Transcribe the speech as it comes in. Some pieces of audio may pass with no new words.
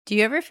Do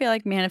you ever feel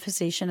like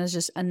manifestation is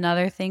just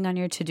another thing on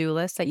your to-do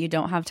list that you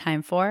don't have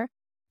time for?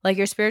 Like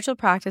your spiritual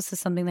practice is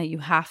something that you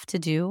have to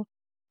do?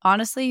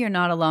 Honestly, you're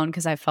not alone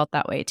because I've felt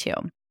that way too.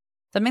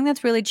 Something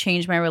that's really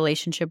changed my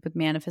relationship with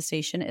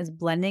manifestation is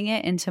blending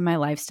it into my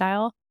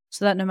lifestyle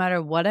so that no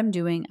matter what I'm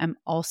doing, I'm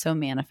also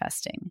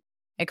manifesting.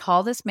 I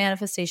call this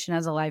manifestation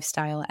as a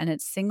lifestyle, and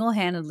it's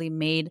single-handedly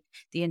made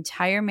the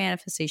entire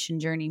manifestation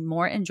journey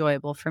more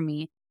enjoyable for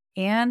me,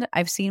 and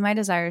I've seen my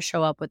desires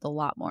show up with a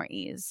lot more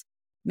ease.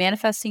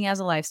 Manifesting as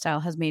a lifestyle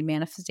has made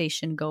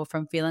manifestation go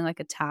from feeling like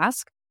a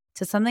task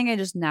to something I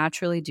just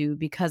naturally do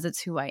because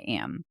it's who I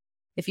am.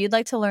 If you'd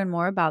like to learn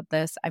more about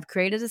this, I've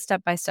created a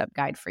step-by-step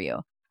guide for you.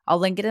 I'll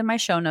link it in my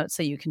show notes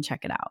so you can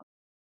check it out.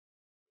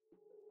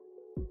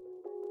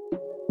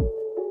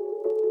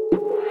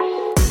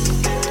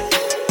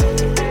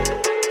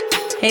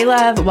 Hey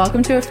love,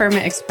 welcome to Affirm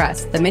It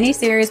Express, the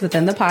mini-series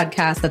within the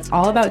podcast that's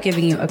all about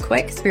giving you a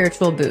quick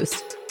spiritual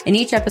boost. In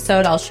each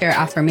episode, I'll share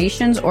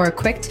affirmations or a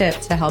quick tip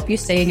to help you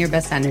stay in your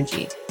best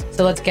energy.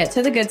 So let's get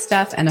to the good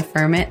stuff and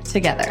affirm it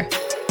together.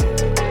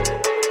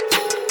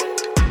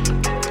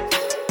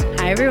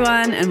 Hi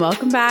everyone, and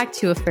welcome back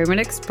to Affirm It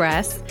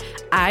Express.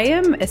 I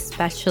am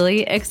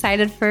especially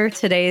excited for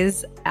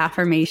today's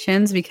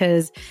affirmations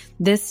because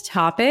this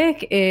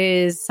topic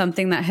is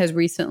something that has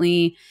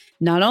recently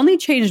not only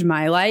changed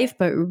my life,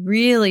 but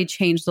really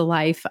changed the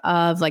life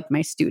of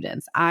my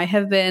students. I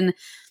have been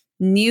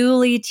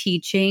newly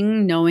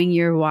teaching knowing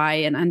your why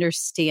and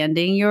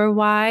understanding your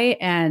why,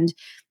 and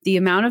the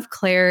amount of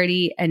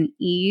clarity and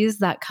ease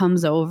that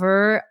comes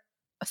over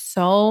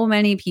so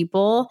many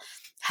people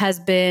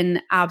has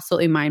been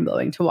absolutely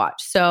mind-blowing to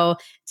watch. So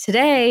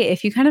today,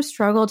 if you kind of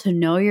struggle to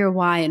know your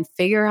why and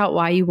figure out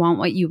why you want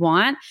what you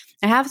want,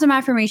 I have some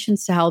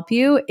affirmations to help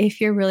you if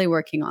you're really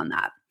working on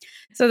that.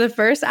 So the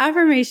first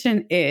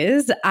affirmation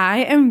is, I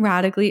am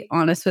radically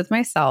honest with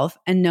myself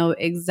and know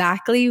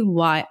exactly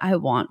why I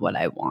want what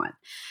I want.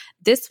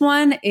 This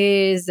one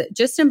is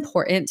just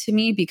important to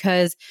me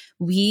because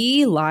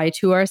we lie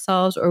to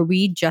ourselves or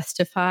we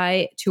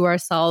justify to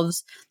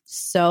ourselves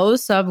so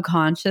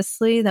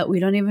subconsciously that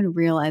we don't even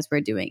realize we're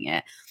doing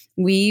it.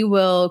 We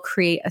will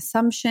create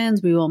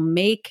assumptions, we will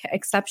make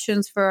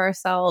exceptions for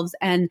ourselves,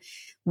 and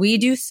we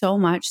do so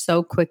much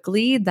so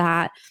quickly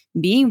that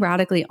being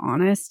radically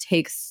honest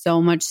takes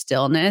so much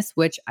stillness,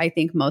 which I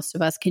think most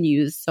of us can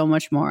use so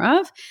much more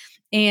of.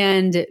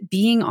 And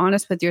being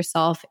honest with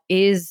yourself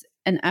is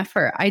an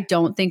effort. I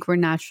don't think we're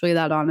naturally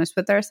that honest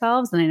with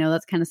ourselves. And I know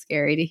that's kind of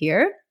scary to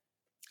hear.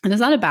 And it's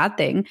not a bad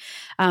thing.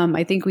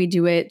 I think we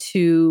do it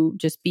to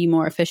just be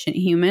more efficient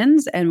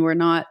humans, and we're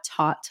not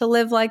taught to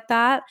live like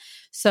that.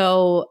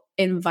 So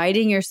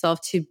inviting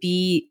yourself to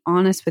be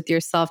honest with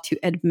yourself, to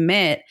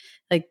admit,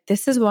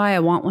 this is why I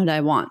want what I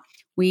want.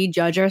 We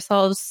judge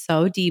ourselves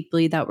so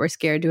deeply that we're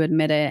scared to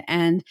admit it.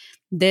 And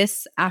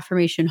this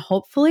affirmation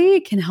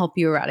hopefully can help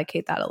you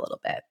eradicate that a little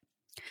bit.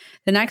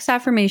 The next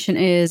affirmation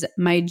is,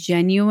 my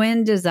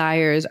genuine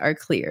desires are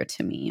clear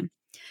to me.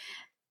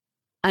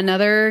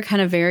 Another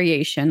kind of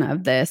variation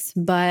of this,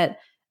 but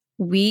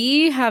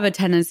we have a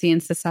tendency in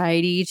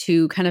society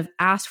to kind of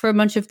ask for a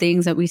bunch of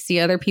things that we see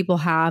other people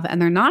have,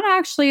 and they're not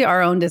actually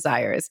our own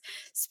desires.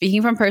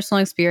 Speaking from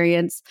personal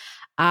experience,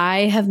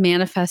 I have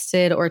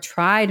manifested or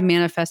tried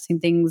manifesting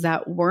things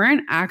that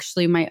weren't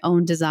actually my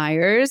own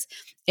desires,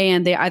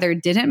 and they either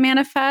didn't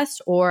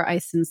manifest or I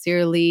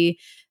sincerely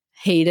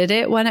hated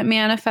it when it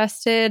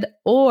manifested,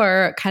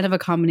 or kind of a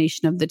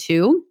combination of the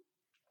two.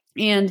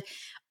 And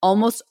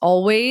almost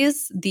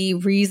always the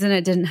reason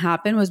it didn't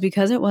happen was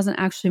because it wasn't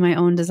actually my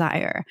own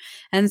desire.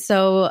 And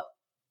so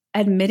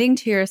admitting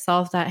to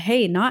yourself that,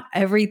 hey, not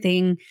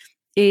everything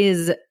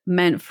is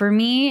meant for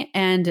me,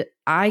 and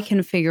I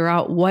can figure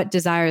out what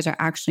desires are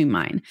actually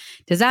mine.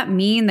 Does that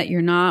mean that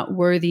you're not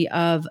worthy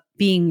of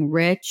being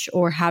rich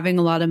or having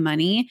a lot of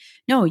money?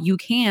 No, you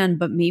can,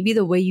 but maybe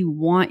the way you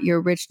want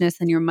your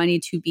richness and your money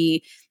to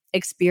be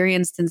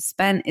experienced and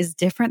spent is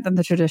different than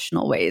the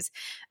traditional ways.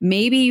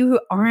 Maybe you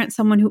aren't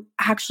someone who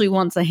actually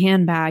wants a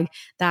handbag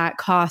that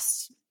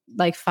costs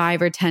like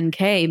 5 or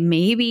 10K.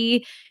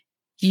 Maybe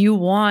you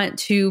want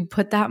to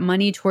put that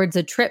money towards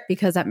a trip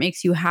because that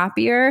makes you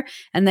happier,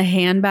 and the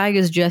handbag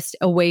is just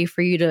a way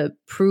for you to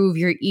prove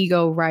your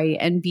ego right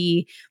and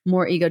be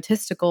more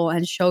egotistical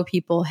and show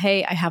people,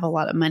 hey, I have a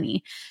lot of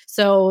money.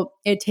 So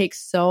it takes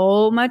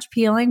so much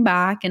peeling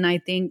back, and I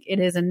think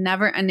it is a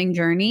never-ending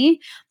journey,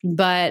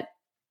 but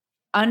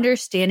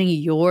understanding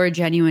your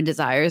genuine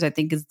desires, I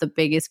think, is the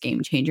biggest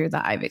game changer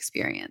that I've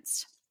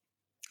experienced.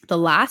 The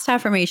last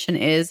affirmation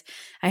is,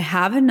 I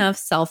have enough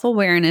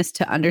self-awareness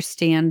to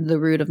understand the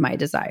root of my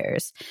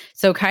desires.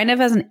 So kind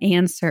of as an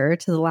answer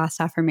to the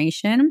last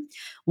affirmation,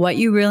 what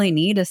you really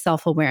need is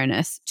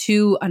self-awareness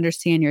to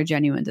understand your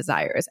genuine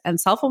desires. And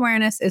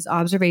self-awareness is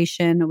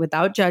observation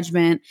without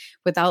judgment,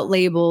 without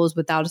labels,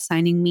 without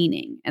assigning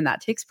meaning. And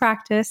that takes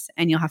practice,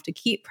 and you'll have to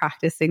keep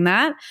practicing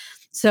that.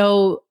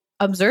 So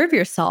observe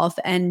yourself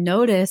and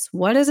notice,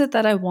 what is it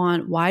that I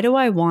want? Why do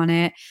I want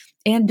it?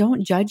 And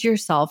don't judge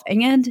yourself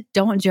and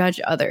don't judge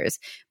others.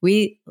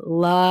 We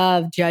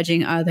love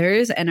judging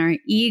others, and our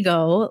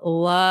ego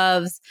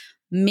loves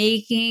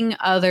making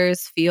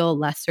others feel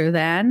lesser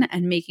than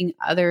and making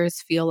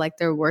others feel like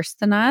they're worse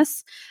than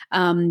us,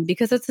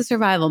 because it's a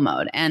survival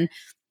mode and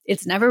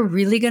it's never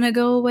really going to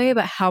go away.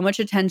 But how much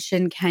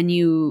can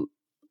you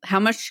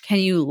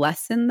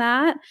lessen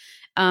that?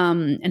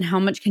 And how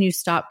much can you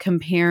stop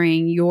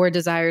comparing your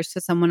desires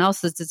to someone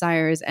else's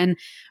desires and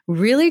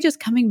really just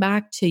coming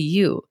back to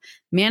you?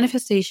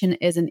 Manifestation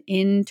is an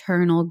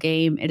internal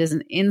game. It is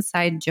an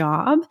inside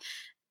job.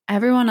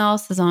 Everyone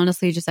else is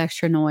honestly just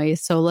extra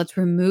noise. So let's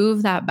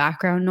remove that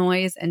background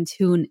noise and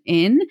tune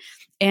in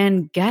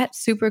and get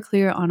super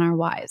clear on our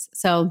whys.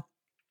 So,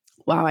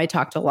 wow, I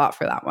talked a lot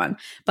for that one,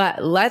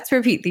 but let's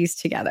repeat these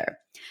together.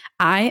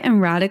 I am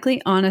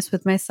radically honest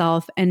with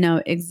myself and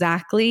know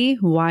exactly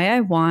why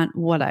I want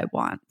what I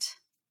want.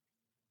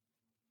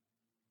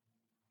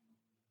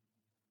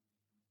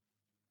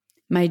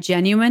 My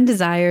genuine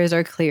desires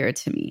are clear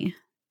to me.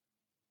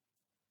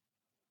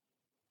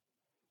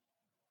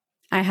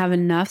 I have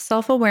enough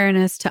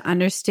self-awareness to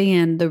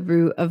understand the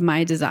root of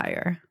my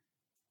desire.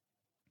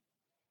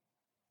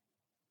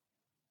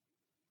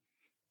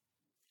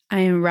 I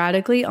am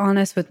radically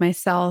honest with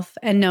myself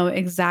and know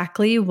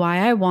exactly why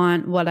I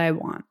want what I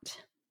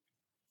want.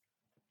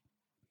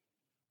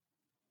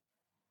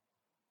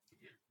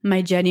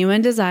 My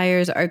genuine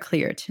desires are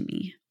clear to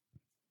me.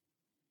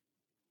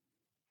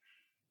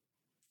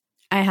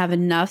 I have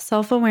enough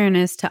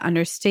self-awareness to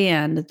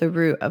understand the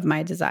root of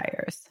my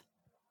desires.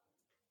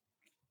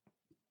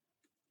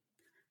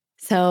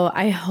 So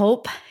I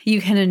hope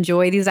you can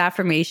enjoy these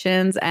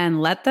affirmations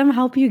and let them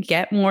help you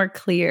get more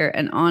clear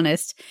and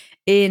honest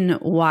in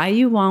why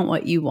you want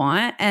what you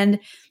want. And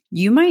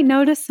you might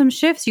notice some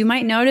shifts. You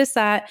might notice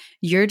that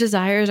your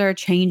desires are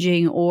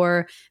changing,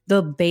 or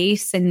the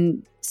base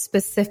and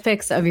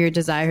specifics of your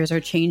desires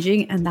are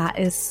changing. And that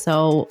is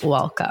so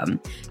welcome.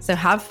 So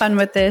have fun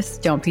with this.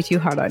 Don't be too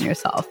hard on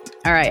yourself.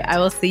 All right. I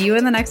will see you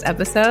in the next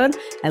episode.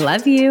 I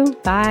love you.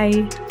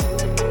 Bye.